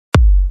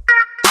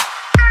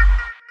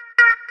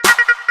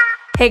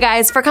Hey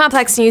guys, for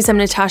Complex News, I'm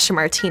Natasha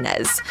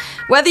Martinez.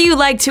 Whether you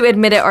like to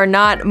admit it or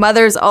not,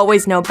 mothers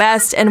always know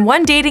best, and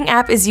one dating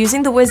app is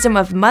using the wisdom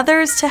of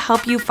mothers to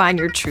help you find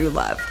your true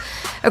love.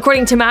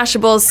 According to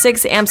Mashable,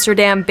 6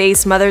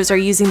 Amsterdam-based mothers are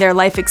using their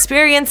life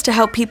experience to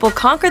help people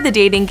conquer the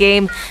dating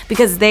game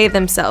because they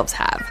themselves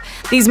have.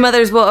 These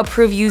mothers will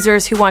approve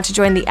users who want to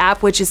join the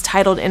app, which is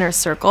titled Inner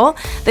Circle.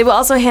 They will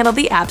also handle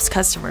the app's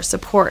customer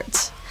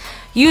support.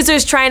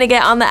 Users trying to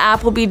get on the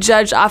app will be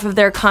judged off of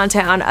their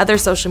content on other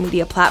social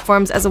media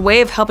platforms as a way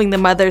of helping the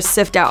mothers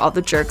sift out all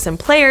the jerks and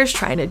players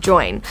trying to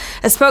join.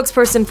 A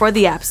spokesperson for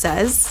the app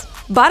says,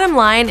 "Bottom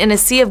line, in a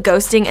sea of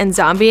ghosting and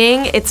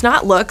zombieing, it's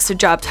not looks, a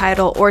job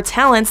title, or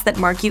talents that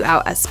mark you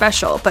out as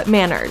special, but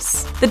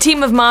manners." The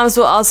team of moms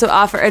will also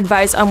offer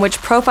advice on which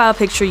profile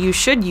picture you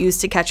should use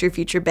to catch your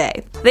future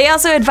bae. They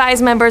also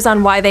advise members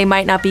on why they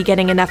might not be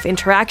getting enough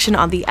interaction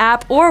on the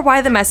app or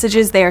why the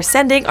messages they are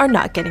sending are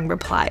not getting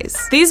replies.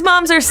 These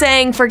moms are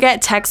saying,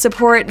 forget tech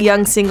support,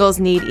 young singles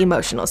need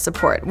emotional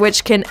support,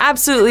 which can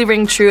absolutely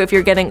ring true if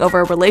you're getting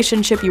over a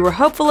relationship you were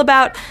hopeful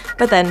about,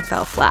 but then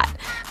fell flat.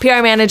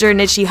 PR manager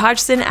Nishi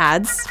Hodgson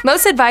adds,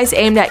 "Most advice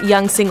aimed at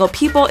young single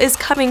people is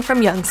coming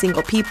from young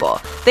single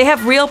people. They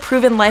have real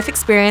proven life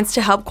experience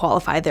to help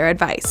qualify their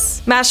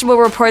advice."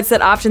 Mashable reports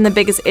that often the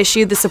biggest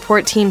issue the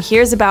support team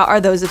hears about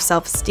are those of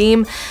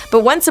self-esteem,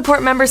 but one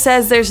support member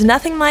says there's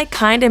nothing like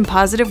kind and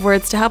positive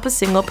words to help a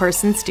single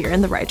person steer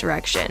in the right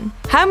direction.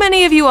 How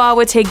many of you all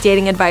would take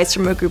dating advice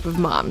from a group of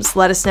moms?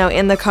 Let us know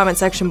in the comment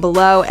section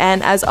below,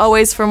 and as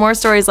always, for more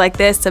stories like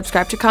this,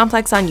 subscribe to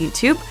Complex on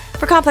YouTube.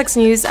 For Complex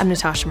News, I'm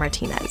Natasha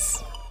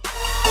Martinez.